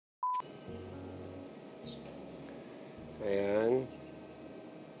Ayan.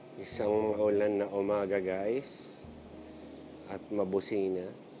 Isang maulan na umaga, guys. At mabusina.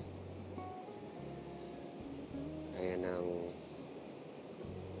 Ayan ang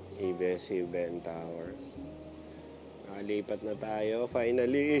ABS-CBN Tower. Lipat na tayo,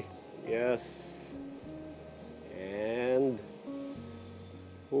 finally. Yes. And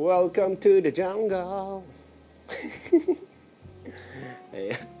welcome to the jungle.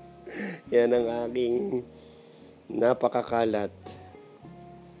 Ayan. Yan ang aking napakakalat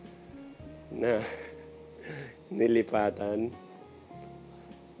na nilipatan.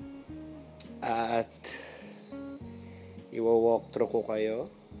 At iwa-walkthrough ko kayo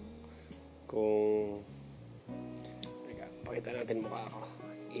kung pakita natin mukha ko.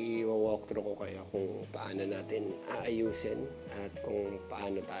 I-walkthrough ko kayo kung paano natin aayusin at kung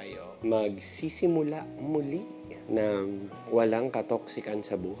paano tayo magsisimula muli na walang katoksikan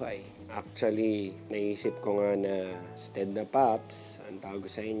sa buhay. Actually, naisip ko nga na instead na Paps, ang tawag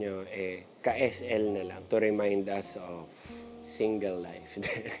sa inyo, ka-SL na lang to remind us of single life.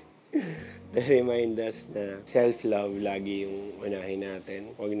 To remind us na self-love lagi yung unahin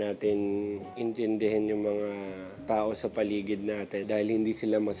natin. Huwag natin intindihin yung mga tao sa paligid natin dahil hindi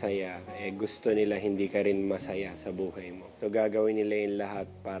sila masaya. Gusto nila hindi ka rin masaya sa buhay mo. So gagawin nila yung lahat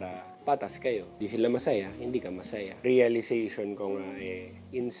para patas kayo. Di sila masaya, hindi ka masaya. Realization ko nga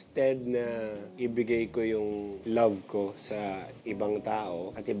instead na ibigay ko yung love ko sa ibang tao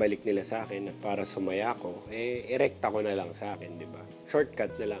at ibalik nila sa akin para sumaya ko, erekta ko na lang sa akin, di ba?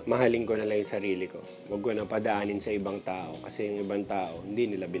 Shortcut na lang. Mahalin ko na lang yung sarili ko. Huwag ko na padaanin sa ibang tao kasi yung ibang tao,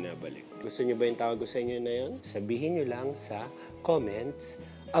 hindi nila binabalik. Gusto nyo ba yung tawag ko sa inyo na yun? Sabihin nyo lang sa comments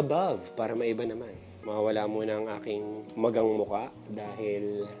above para maiba naman. Mawala muna ang aking magang muka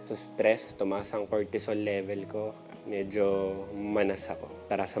dahil sa stress, tumaas ang cortisol level ko. Medyo manas ako.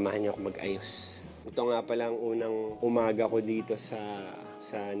 Tara, samahan niyo ako mag-ayos. Ito nga pala ang unang umaga ko dito sa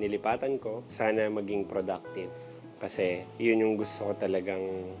nilipatan ko. Sana maging productive. Kasi yun yung gusto ko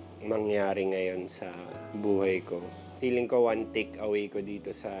talagang mangyari ngayon sa buhay ko. Feeling ko one take away ko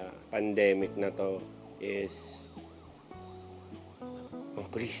dito sa pandemic na to is... Oh,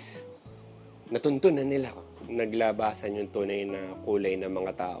 please. Natuntunan nila ko. Naglabasan yung tunay na kulay ng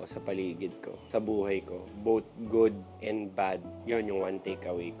mga tao sa paligid ko, sa buhay ko. Both good and bad. Yun yung one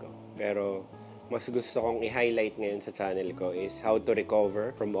takeaway ko. Pero mas gusto kong i-highlight ngayon sa channel ko is how to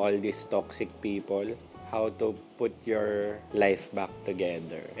recover from all these toxic people. How to put your life back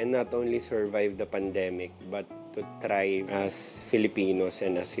together. And not only survive the pandemic, but to thrive as Filipinos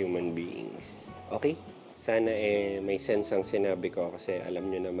and as human beings. Okay? Sana may sense ang sinabi ko kasi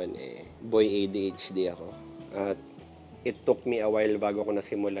alam nyo naman boy ADHD ako. At it took me a while bago ko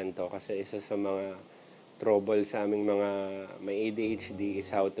nasimulan to kasi isa sa mga trouble sa aming mga may ADHD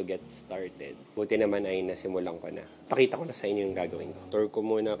is how to get started. Buti naman ay nasimulan ko na. Pakita ko na sa inyo yung gagawin ko. Tour ko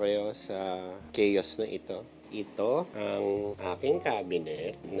muna kayo sa chaos na ito. Ito ang aking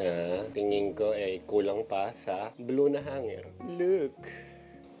cabinet na tingin ko ay kulang pa sa blue na hanger. Look!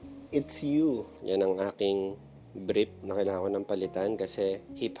 It's you. Yan ang aking brief na kailangan ko ng palitan kasi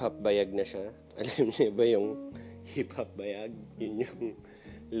hip-hop bayag na siya. Alam niyo ba yung hip-hop bayag? Yun yung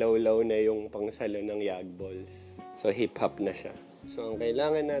low-low na yung pangsalo ng yag balls. So hip-hop na siya. So ang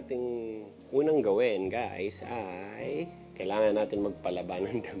kailangan nating unang gawin, guys, ay kailangan natin magpalaba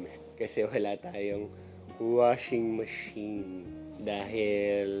ng damit. Kasi wala tayong washing machine.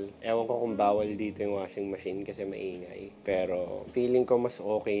 Dahil, ewan ko kung bawal dito yung washing machine kasi maingay. Pero, feeling ko mas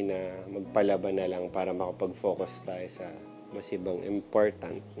okay na magpalaba na lang para makapag-focus tayo sa mas ibang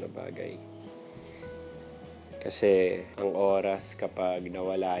important na bagay. Kasi, ang oras kapag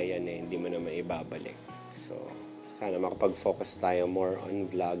nawala yan hindi mo na maibabalik. So, sana makapag-focus tayo more on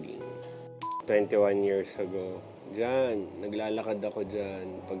vlogging. 21 years ago, naglalakad ako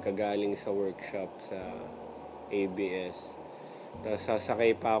dyan pagkagaling sa workshop sa ABS. Tapos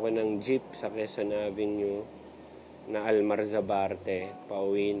sasakay pa ako ng jeep sa Quezon Avenue na Almar Zabarte,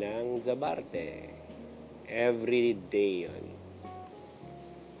 pauwi ng Zabarte. Every day yun.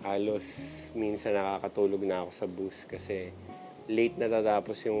 Halos minsan nakakatulog na ako sa bus kasi late na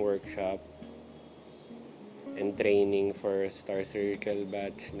tatapos yung workshop and training for Star Circle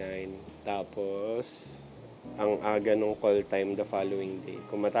Batch 9. Tapos, ang aga nung call time the following day.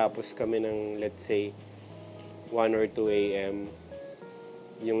 Kung matapos kami ng, let's say, 1 or 2 a.m.,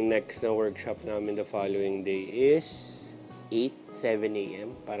 yung next na workshop namin the following day is 8, 7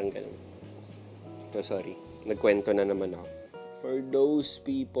 a.m. Parang ganun. So, sorry. Nagkwento na naman ako. For those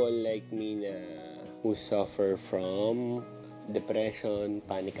people like me na who suffer from depression,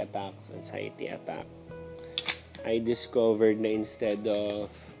 panic attacks, anxiety attack, I discovered na instead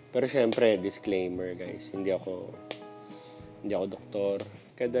of... Pero syempre, disclaimer guys, hindi ako Hindi ako doktor.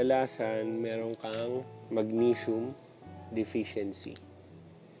 Kadalasan, meron kang magnesium deficiency.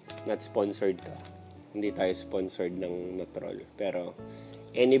 Not sponsored to. Hindi tayo sponsored ng Natrol. Pero,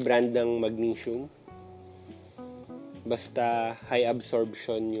 any brand ng magnesium, basta high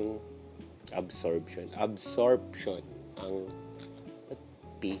absorption yung absorption ang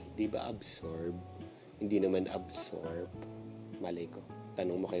P, di ba absorb? Hindi naman absorb. Malay ko.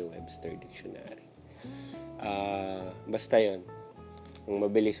 Tanong mo kay Webster Dictionary. Basta yon, ang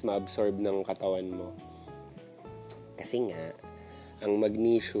mabilis ma-absorb ng katawan mo. Kasi nga, ang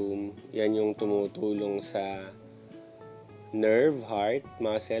magnesium, yan yung tumutulong sa nerve, heart,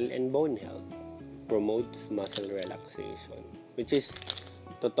 muscle, and bone health. Promotes muscle relaxation. Which is,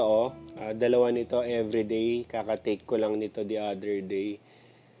 totoo. Dalawa nito everyday. Kakatake ko lang nito the other day.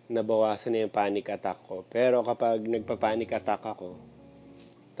 Nabawasan na yung panic attack ko. Pero kapag nagpa-panic attack ako,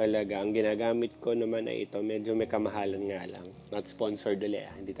 talaga, ang ginagamit ko naman ay ito. Medyo may kamahalan nga lang. Not sponsored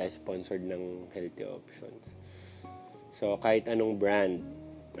ulit. Hindi tayo sponsored ng healthy options. So, kahit anong brand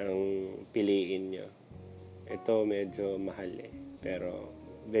ang piliin nyo, ito medyo mahal eh. Pero,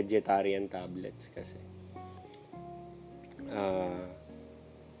 vegetarian tablets kasi.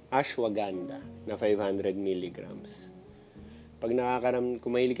 Ashwagandha na 500 milligrams. Pag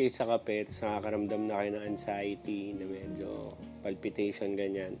kung mahilig kayo sa kape, tapos nakakaramdam na kayo ng anxiety, na medyo palpitation,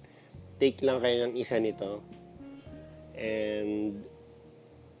 ganyan, take lang kayo ng isa nito. And,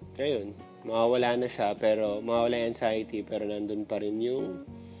 ayun, mawawala na siya, pero mawawala yung anxiety, pero nandun pa rin yung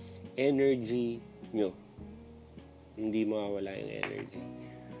energy nyo. Hindi mawawala yung energy.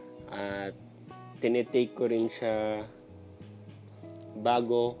 At, tinitake ko rin siya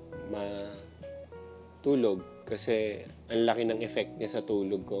bago matulog. Kasi, ang laki ng effect niya sa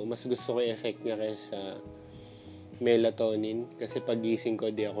tulog ko. Mas gusto ko yung effect niya kaysa melatonin. Kasi pagising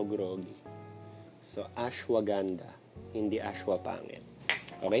ko, di ako groggy. So, ashwagandha. Hindi ashwapangit.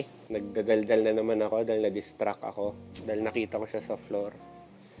 Okay? Nagdadaldal na naman ako dahil na-distract ako. Dahil nakita ko siya sa floor.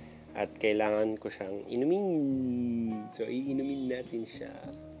 At kailangan ko siyang inumin. So, iinumin natin siya.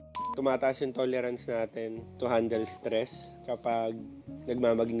 Tumataas yung tolerance natin to handle stress kapag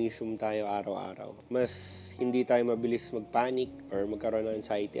nagmamagnesium tayo araw-araw. Mas hindi tayo mabilis magpanic or magkaroon ng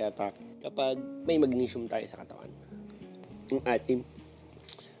anxiety attack kapag may magnesium tayo sa katawan. Atim.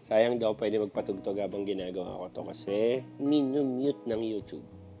 Sayang daw pwede magpatugtog habang ginagawa ko to kasi mute ng YouTube.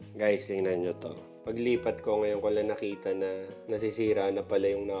 Guys, tingnan nyo to. Paglipat ko ngayon ko lang nakita na nasisira na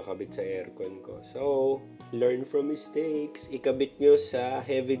pala yung nakakabit sa aircon ko. So, learn from mistakes. Ikabit nyo sa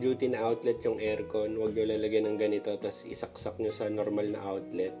heavy duty na outlet yung aircon. Huwag nyo lalagyan ng ganito tapos isaksak nyo sa normal na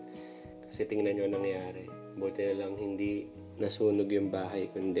outlet. Kasi tingnan nyo nangyari. Buti na lang hindi nasunog yung bahay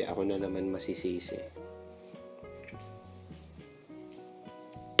kundi ako na naman masisisi.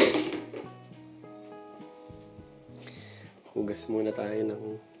 Hugas muna tayo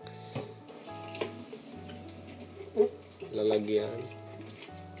ng lalagyan.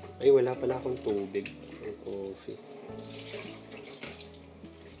 Ay, wala pala akong tubig ng coffee.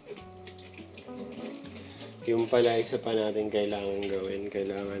 Yung pala, isa pa natin kailangan gawin.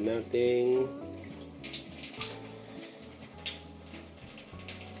 Kailangan nating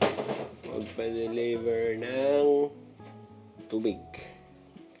magpa-deliver ng tubig.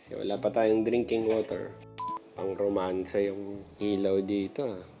 Kasi wala pa tayong drinking water. Pang romansa yung ilaw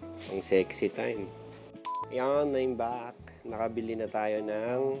dito. Pang sexy time. Yan, I'm back. Nakabili na tayo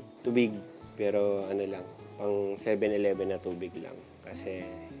ng tubig. Pero ano lang, pang 7-Eleven na tubig lang. Kasi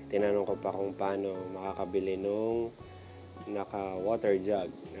tinanong ko pa kung paano makakabili nung naka-water jug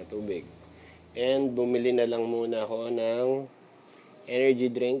na tubig. And bumili na lang muna ako ng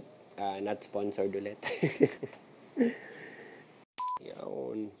energy drink. Not sponsored ulit.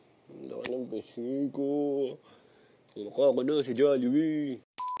 Yan. Ang laki ng besi ko. Mukha ko na si Jollibee.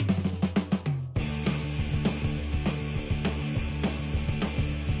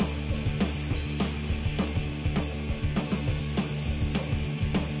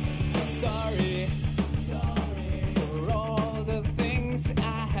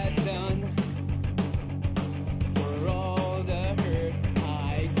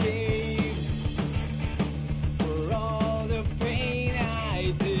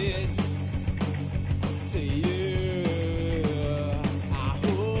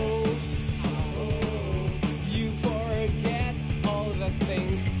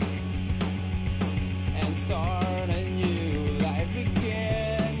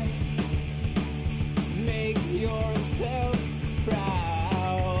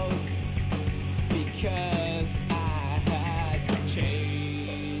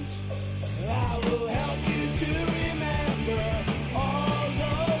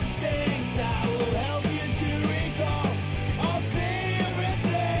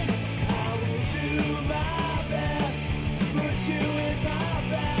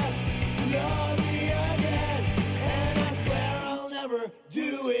 never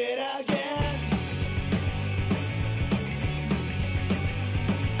do it again.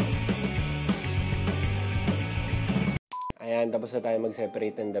 Ayan, tapos na tayo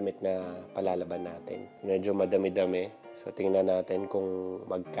mag-separate ng damit na palalaban natin. Medyo madami-dami. So, tingnan natin kung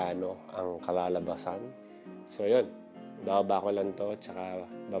magkano ang kalalabasan. So, yun. Bababa ko lang to, tsaka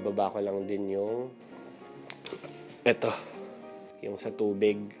bababa ko lang din yung eto, yung sa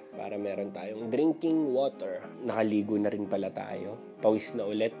tubig para meron tayong drinking water. Nakaligo na rin pala tayo. Pawis na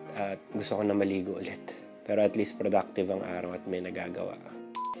ulit at gusto ko na maligo ulit. Pero at least productive ang araw at may nagagawa.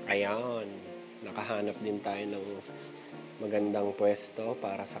 Ayan, nakahanap din tayo ng magandang pwesto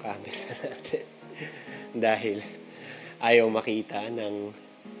para sa camera natin. Dahil ayaw makita ng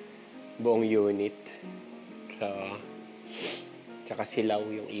buong unit. So, tsaka silaw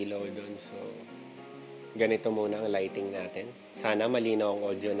yung ilaw doon. So, ganito muna ang lighting natin. Sana malinaw ang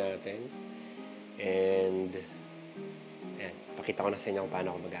audio natin. And, ayan, pakita ko na sa inyo kung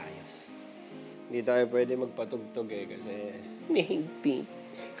paano ako mag-aayos. Hindi tayo pwede magpatugtog kasi maybe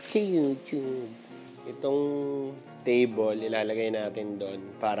sa YouTube. Itong table, ilalagay natin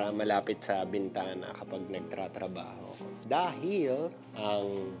doon para malapit sa bintana kapag nagtratrabaho. Dahil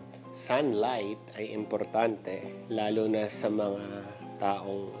ang sunlight ay importante, lalo na sa mga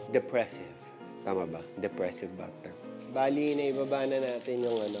taong depressive. Tama ba? Depressive ba term? Bali, naibaba na natin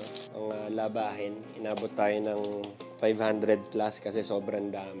yung ang labahin. Inabot tayo ng 500 plus kasi sobrang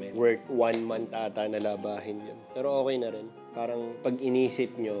dami. Worth 1 month ata na labahin yun. Pero okay na rin. Parang pag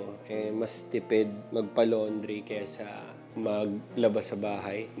inisip nyo, mas tipid magpa-laundry kesa maglabas sa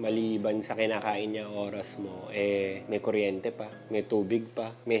bahay. Maliban sa kinakain niya oras mo, may kuryente pa, may tubig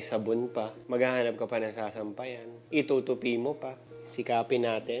pa, may sabon pa. Maghahanap ka pa ng sasampayan. Itutupi mo pa. Sikapin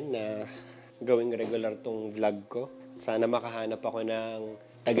natin na gawing regular tong vlog ko. Sana makahanap ako ng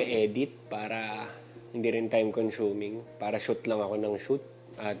taga-edit para hindi rin time-consuming. Para shoot lang ako ng shoot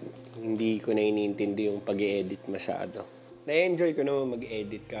at hindi ko na iniintindi yung pag-i-edit masyado. Na-enjoy ko naman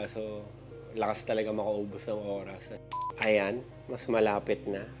mag-edit kaso lakas talaga makaubos ng oras. Ayan, mas malapit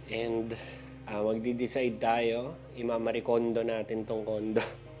na. And magdi-decide tayo. Imamarikondo natin tong kondo.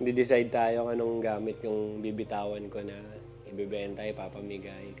 Magdi-decide tayo kung anong gamit yung bibitawan ko na ibibenta,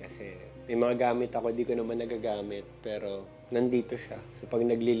 ipapamigay. Kasi may mga gamit ako, di ko naman nagagamit. Pero nandito siya. So pag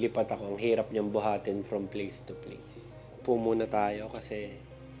naglilipat ako, ang hirap niyang buhatin from place to place. Upo muna tayo kasi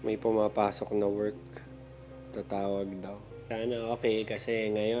may pumapasok na work. Tatawag daw. Sana okay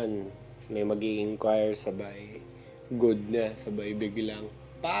kasi ngayon may mag-i-inquire sabay. Good na, sabay biglang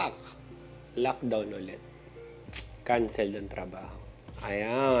pak! Lockdown ulit. Cancel ang trabaho.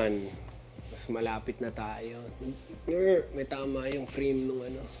 Ayan. Mas malapit na tayo. May tama yung frame nung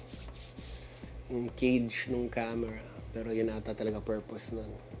yung cage nung camera. Pero yun ata talaga purpose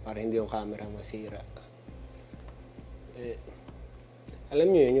nun. Para hindi yung camera masira. Alam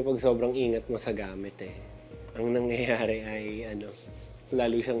nyo yun, yung pag sobrang ingat mo sa gamit ang nangyayari ay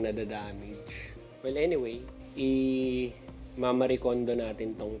lalo siyang nadadamage. Well, anyway, mamarikondo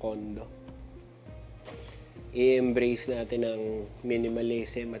natin tong kondo. I-embrace natin ang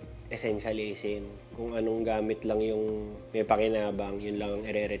minimalism at essentialism. Kung anong gamit lang yung may pakinabang, yun lang ang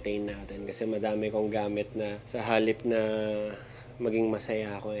i-retain natin. Kasi madami kong gamit na sa halip na maging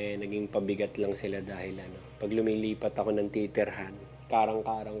masaya ako, naging pabigat lang sila dahil pag lumilipat ako ng titirhan,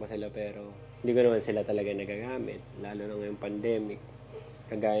 karang-karang pa sila pero hindi ko naman sila talaga nagagamit. Lalo na ngayong pandemic.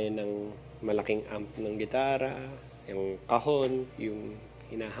 Kagaya ng malaking amp ng gitara, yung kahon, yung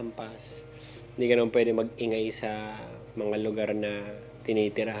hinahampas. Hindi ka naman pwede mag-ingay sa mga lugar na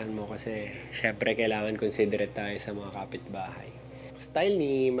tinitirahan mo kasi syempre kailangan considerate tayo sa mga kapitbahay. Style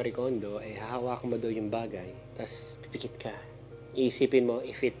ni Maricondo ay hahawak mo daw yung bagay, tas pipikit ka. Iisipin mo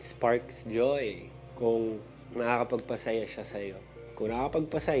if it sparks joy, kung nakakapagpasaya siya sa'yo. Kung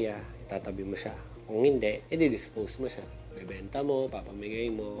nakakapagpasaya, itatabi mo siya. Kung hindi, i-dispose mo siya. Bebenta mo,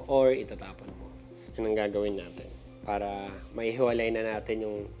 papamigay mo, or itatapon mo. Yan ang gagawin natin para maihiwalay na natin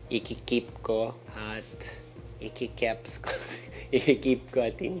yung ikikeep ko at ikikeeps ko. I-keep ko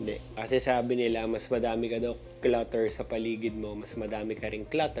at hindi. Kasi sabi nila, mas madami ka daw clutter sa paligid mo, mas madami ka ring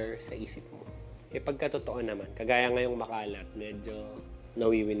clutter sa isip mo. Pagkatotoo naman, kagaya ngayong makalat, medyo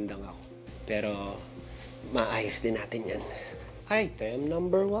nawiwindang ako. Pero maayos din natin yan. Item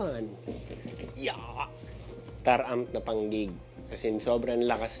number 1. Yeah! Tar amp na panggig. Kasi sobrang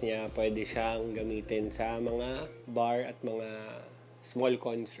lakas niya, pwede siyang gamitin sa mga bar at mga small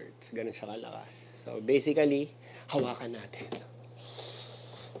concerts. Ganun siya kalakas. So basically, hawakan natin.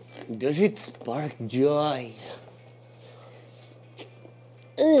 Does it spark joy?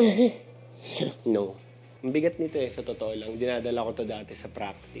 No. Ang bigat nito sa totoo lang. Dinadala ko to dati sa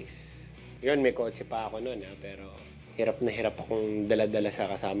practice. Yun, may kotse pa ako noon pero hirap na hirap akong dala-dala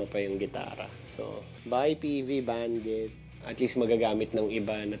siya kasama pa yung gitara. So, Bahay PV Bandit. At least magagamit ng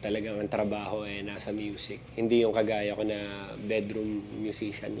iba na talagang ang trabaho ay nasa music. Hindi yung kagaya ko na bedroom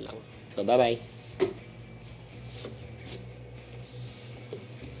musician lang. So, bye-bye!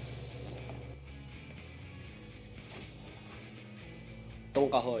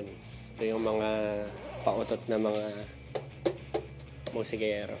 Itong kahon, ito yung mga pautot na mga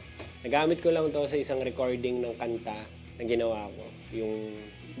musikero. Nagamit ko lang to sa isang recording ng kanta na ginawa ko, yung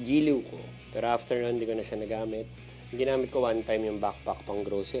giliw ko. Pero after nun, hindi ko na siya nagamit. Ginamit ko one time yung backpack pang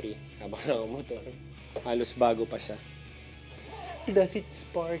grocery habang nakamotor. Halos bago pa siya. Does it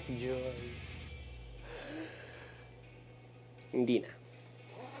spark joy? Hindi na.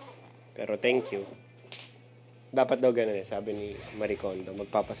 Pero thank you. Dapat daw ganun sabi ni Marie Kondo.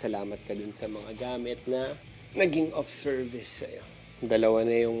 Magpapasalamat ka dun sa mga gamit na naging of service sa'yo. Dalawa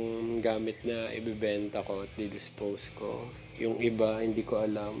na yung gamit na ibibenta ko at didispose ko. Yung iba, hindi ko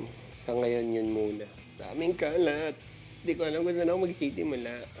alam. Sa ngayon yun muna. Daming kalat. Hindi ko alam kung saan ako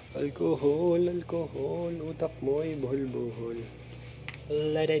magtitimula. Alcohol, alcohol, utak mo'y buhol-buhol.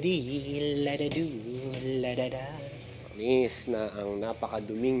 Ladadi, ladadu, ladada. Linis na ang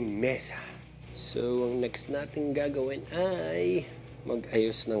napakaduming mesa. So, ang next natin gagawin ay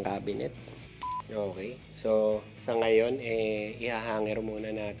mag-ayos ng cabinet. Okay. So, sa ngayon, ihahanger muna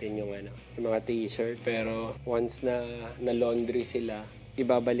natin yung mga t-shirt. Pero, once na laundry sila,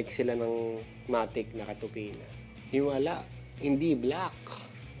 ibabalik sila ng matic na katupina. Hiwala. Hindi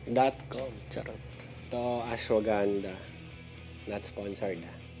black.com. Charot. Ito, ashwagandha. Not sponsored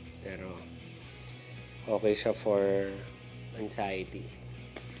Pero, okay siya for anxiety.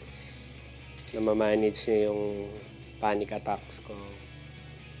 Namamanage niya yung panic attacks ko.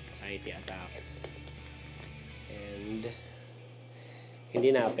 Anxiety attacks. And hindi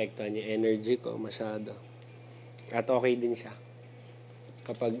naapektuhan yung energy ko masyado. At okay din siya.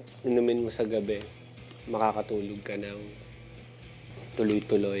 Kapag inumin mo sa gabi, makakatulog ka ng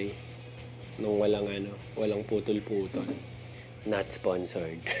tuloy-tuloy nung walang putol-putol. Not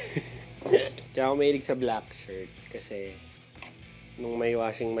sponsored. Kaya ako mahilig sa black shirt kasi nung may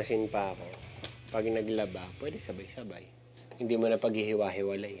washing machine pa ako, pag naglaba, pwede sabay-sabay. Hindi mo na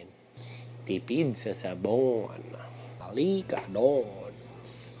paghihiwa-hiwalayin. Tipid sa sabon. Halika doon.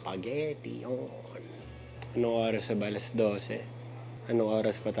 Spaghetti on. Anong oras ba? Alas 12. Anong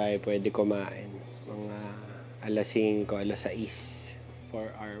oras pa tayo pwede kumain? Mga alas 5, alas 6.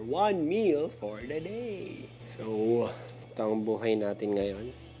 For our one meal for the day. So, ito ang buhay natin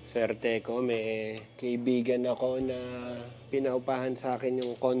ngayon. Swerte ko, may kaibigan ako na pinaupahan sa akin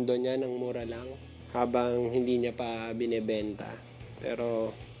yung kondo niya ng mura lang habang hindi niya pa binebenta.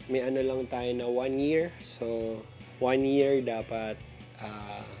 Pero may lang tayo na 1 year. So, 1 year dapat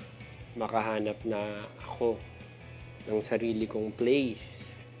makahanap na ako ng sarili kong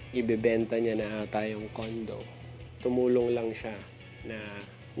place. Ibebenta niya na ata yung kondo. Tumulong lang siya na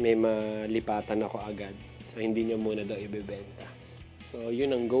may malipatan ako agad. So, hindi niya muna daw ibebenta. So,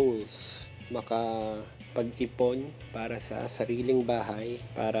 yun ang goals. Makapag-ipon para sa sariling bahay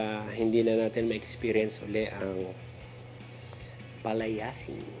para hindi na natin ma-experience uli ang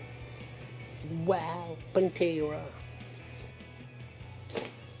palayasin. Wow! Pantera!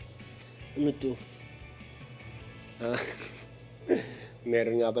 Ano to?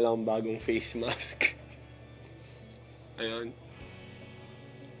 Meron nga pala akong bagong face mask. Ayun.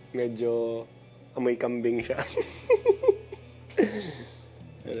 Medyo amoy kambing siya.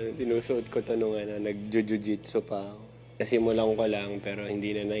 Sinusuot ko to nung nag-jujutsu pa ako. Nasimulan ko lang pero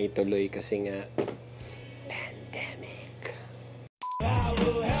hindi na naituloy kasi nga pandemic. I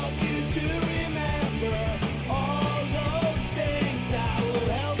will help you to remember all those things. I will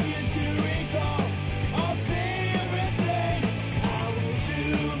help you to recall our favorite things. I will do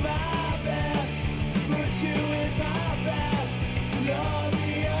my best, put you in my path. Love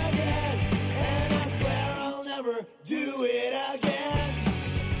me again, and I swear I'll never do it again.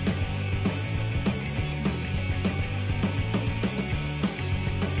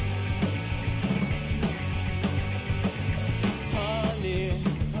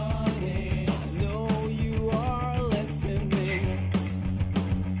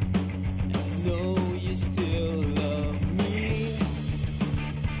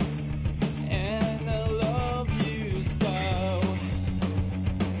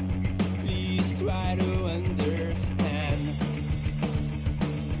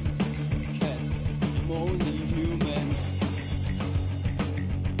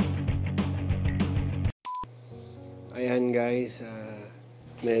 Ayan guys,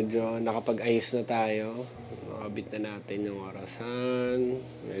 medyo nakapag-ayos na tayo. Nakabit na natin yung orasan.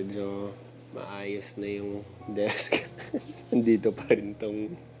 Medyo maayos na yung desk. Nandito pa rin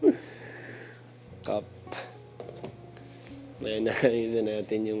tong cup. May naayusan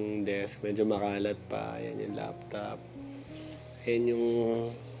natin yung desk. Medyo makalat pa. Ayan yung laptop. Ayan yung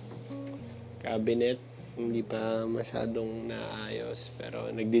cabinet. Hindi pa masyadong naayos. Pero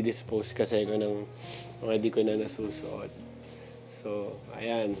nagdi-dispose kasi ako ng mga di ko na nasusuot. So,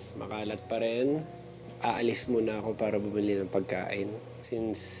 ayan. Makalat pa rin. Aalis muna ako para bumili ng pagkain.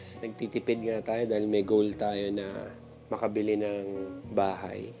 Since nagtitipid nga tayo dahil may goal tayo na makabili ng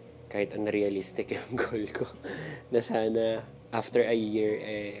bahay. Kahit unrealistic yung goal ko. Na sana after a year,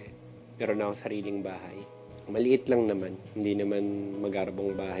 meron ako sariling bahay. Maliit lang naman. Hindi naman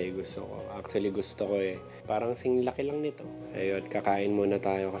magarbong bahay gusto ko. Actually gusto ko parang sing laki lang nito. Ayun, kakain muna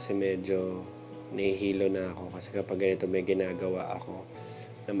tayo kasi medyo nahihilo na ako. Kasi kapag ganito may ginagawa ako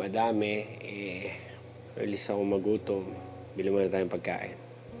na madami, release ako magutom. Bili muna tayong pagkain.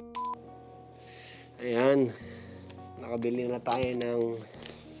 Ayan. Nakabili na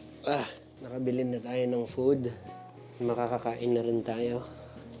tayo ng food. Makakakain na rin tayo.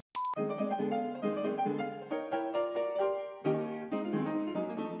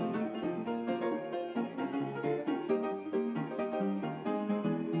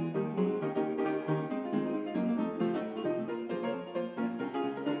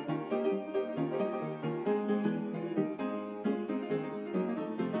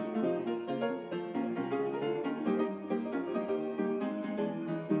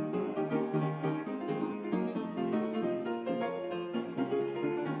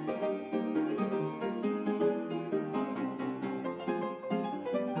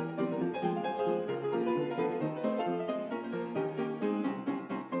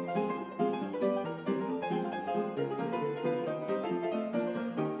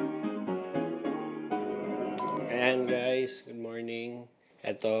 Ayan guys, good morning.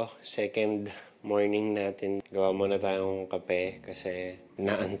 Ito, second morning natin. Gawa muna tayong kape kasi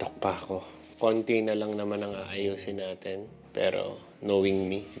naantok pa ako. Konti na lang naman ang aayusin natin. Pero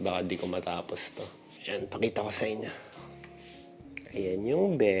knowing me, baka di ko matapos to. Ayan, pakita ko sa inyo. Ayan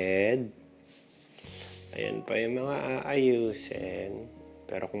yung bed. Ayan pa yung mga aayusin.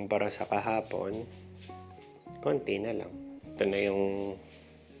 Pero kumpara sa kahapon, konti na lang. Ito na yung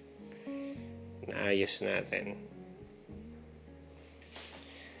naayos natin.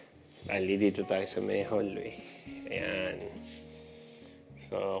 Bali, dito tayo sa may hallway. Ayan.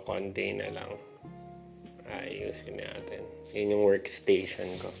 So, konti na lang. Ayusin natin. Yun yung workstation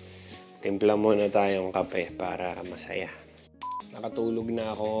ko. Timpla muna tayong kape para masaya. Nakatulog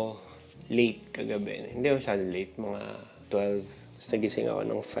na ako late kagabi. Hindi masyado late. Mga 12. Tapos nagising ako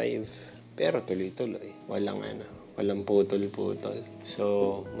ng 5. Pero tuloy-tuloy. Walang putol-putol.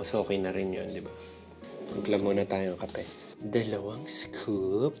 So, mas okay na rin yun, di ba? Timpla muna tayong kape. 2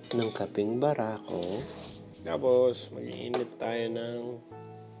 scoop ng kapeng barako. Tapos, mag-iinit tayo ng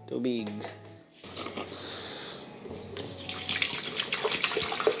tubig.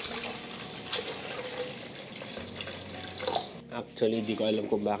 Actually, di ko alam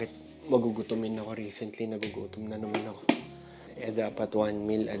kung bakit magugutomin ako recently. Nagugutom na naman ako. Dapat 1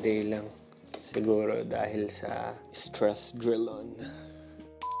 meal a day lang. Siguro dahil sa stress drill on.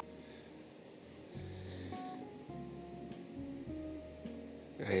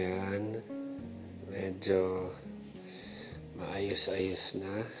 Ayan. Medyo maayos-ayos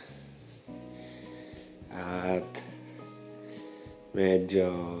na. At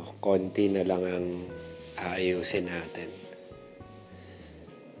medyo konti na lang ang aayusin natin.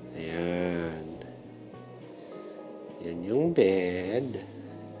 Ayan. Yan yung bed.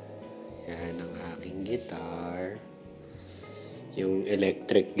 Yan ang aking guitar. Yung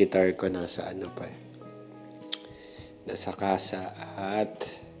electric guitar ko nasa nasa kasa at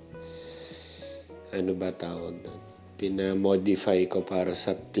ano ba tawag doon? Pinamodify ko para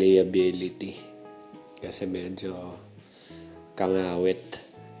sa playability. Kasi medyo kangawit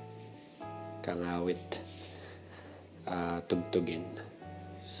tugtugin.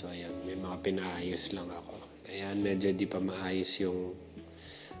 So ayan, may mga pinaayos lang ako. Ayan, medyo di pa maayos yung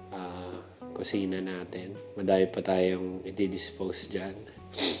kusina natin. Madami pa tayong i-dispose dyan.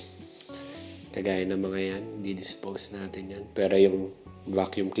 Kagaya ng mga yan, i-dispose natin yan. Pero yung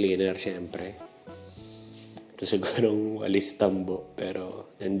vacuum cleaner, syempre. Ito sigurong walis tambo.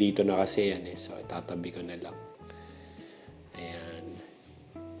 Pero nandito na kasi yan So, tatabi ko na lang. Ayan.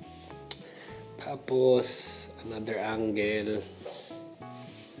 Tapos, another angle.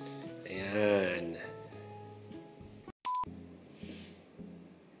 Ayan.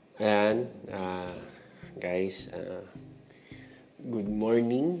 Ayan. Guys, good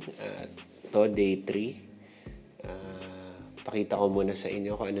morning. Ito, day 3. Pakita ko muna sa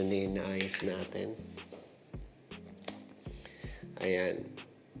inyo kung ano na yung naayos natin. Ayan.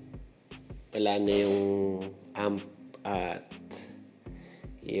 Wala na yung amp at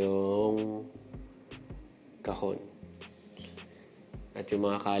yung kahon. At yung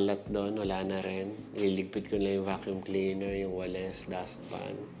mga kalat doon, wala na rin. Liligpit ko na yung vacuum cleaner, yung walis,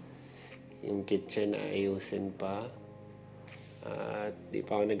 dustpan. Yung kitchen, ayusin pa. At di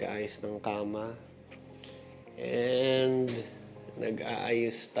pa ako nag-aayos ng kama. And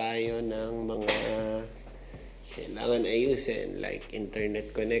nag-aayos tayo ng mga kailangan ayusin, like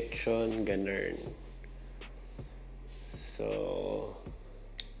internet connection, ganun. So,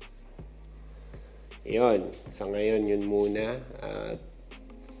 yun. Sa ngayon, yun muna. At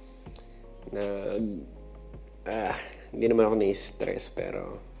hindi naman ako na-stress,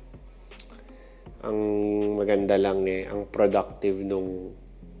 pero ang maganda lang ang productive nung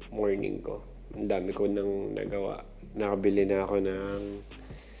morning ko. Ang dami ko nang nagawa. Nakabili na ako ng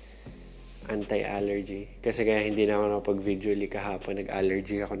anti-allergy. Kasi kaya hindi na ako nakapag-visually kahapon.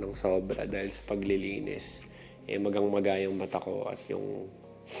 Nag-allergy ako ng sobra dahil sa paglilinis. Magang-maga yung mata ko at yung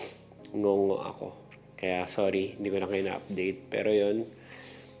ngongo ako. Kaya sorry, hindi ko na kayo na-update. Pero yun,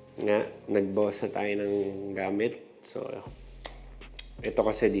 nga, nag-boss na tayo ng gamit. So, ito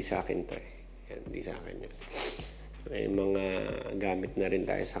kasi di sa akin to Yan, di sa akin yan. May mga gamit na rin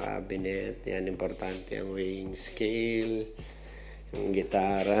tayo sa cabinet. Yan, importante ang weighing scale. Yung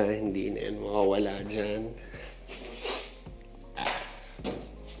gitara, hindi na yan makawala dyan.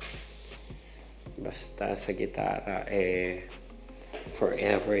 Basta sa gitara,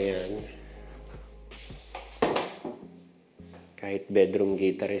 forever yan. Kahit bedroom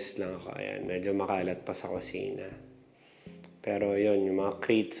guitarist lang ako, ayan, medyo makalat pa sa kusina. Pero yon yung mga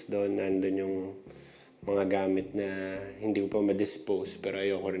crates doon, nandun yung mga gamit na hindi ko pa ma-dispose, pero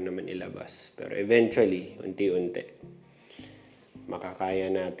ayoko rin naman ilabas. Pero eventually, unti-unti, makakaya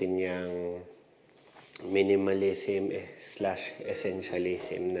natin yung minimalism /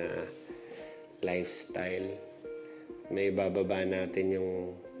 essentialism na lifestyle. May bababa natin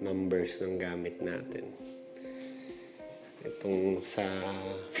yung numbers ng gamit natin. Itong sa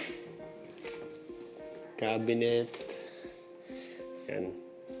cabinet, yan,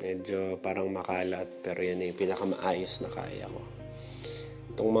 medyo parang makalat, pero yan yung pinakamaayos na kaya ko.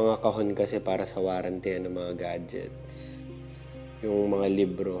 Itong mga kahon kasi para sa warranty ng mga gadgets. Yung mga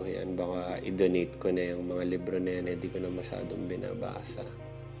libro, yan, baka i-donate ko na yung mga libro na yan, hindi ko na masyadong binabasa.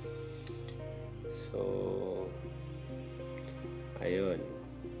 So, ayun.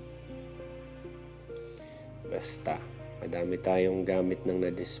 Basta, madami tayong gamit ng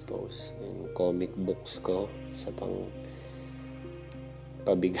na-dispose. Yung comic books ko, isa pang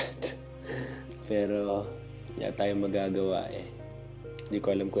pabigat. Pero, wala tayong magagawa Hindi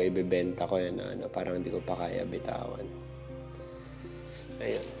ko alam kung ibebenta ko yan parang hindi ko pa kaya bitawan.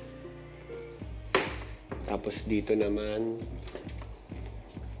 Ayun. Tapos dito naman,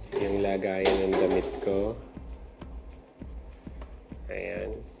 yung lagayan ng damit ko.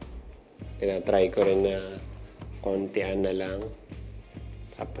 Ayan. Tinatry ko rin na kontian na lang.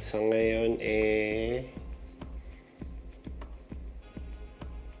 Tapos sa ngayon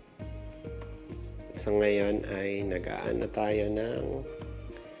ay nag-aano tayo ng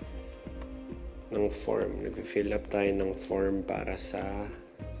form. Nag-fill up tayo ng form para sa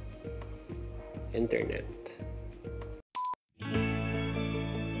internet.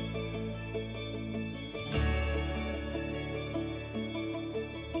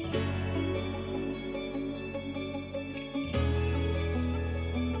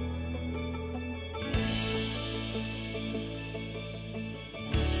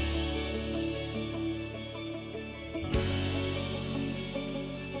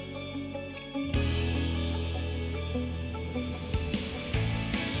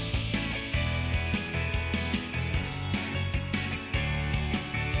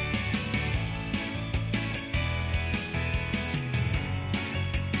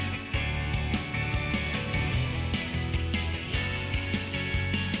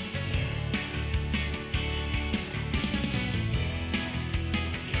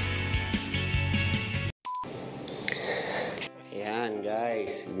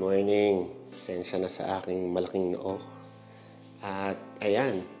 Guys, good morning. Sensya na sa aking malaking noo. At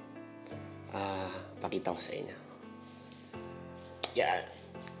ayan, pakita ko sa inyo. Yan.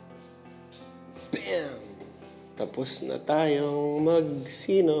 Bam! Tapos na tayong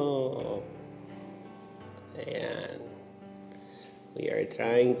magsinop. Ayan. We are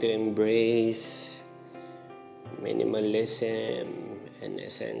trying to embrace minimalism and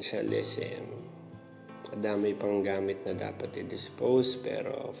essentialism. Madami pang gamit na dapat i-dispose,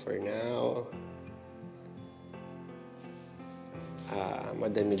 pero for now,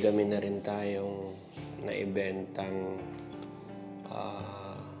 madami-dami na rin tayong naibentang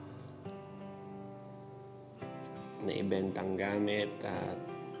gamit at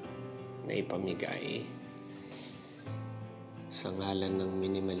naipamigay sa ngalan ng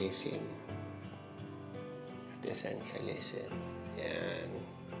minimalism at essentialism. Yan.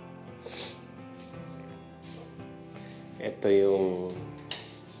 Ito yung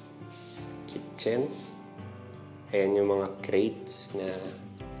kitchen. Ayan yung mga crates na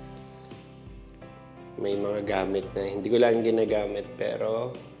may mga gamit na hindi ko lang ginagamit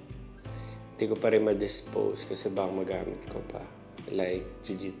pero hindi ko pa rin ma-dispose kasi baka magamit ko pa. Like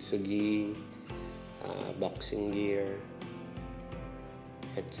jiu-jitsu gi, boxing gear,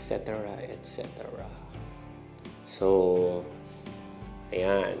 etc. etc. So,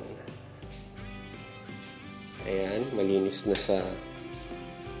 ayan. Ayan, malinis na sa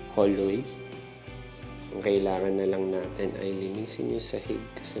hallway. Ang kailangan na lang natin ay linisin yung sahig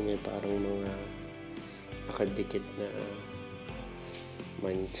kasi may parang mga nakadikit na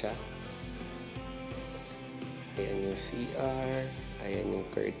mancha. Ayan yung CR. Ayan yung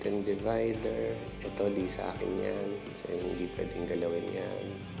curtain divider. Ito, di sa akin yan. Kasi hindi pwedeng galawin yan.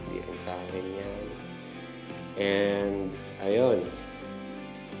 Hindi rin sa akin yan. And, ayun.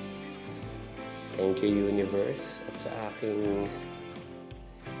 Thank you, universe. At sa aking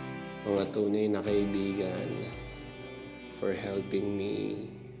mga tunay na kaibigan for helping me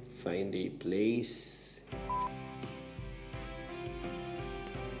find a place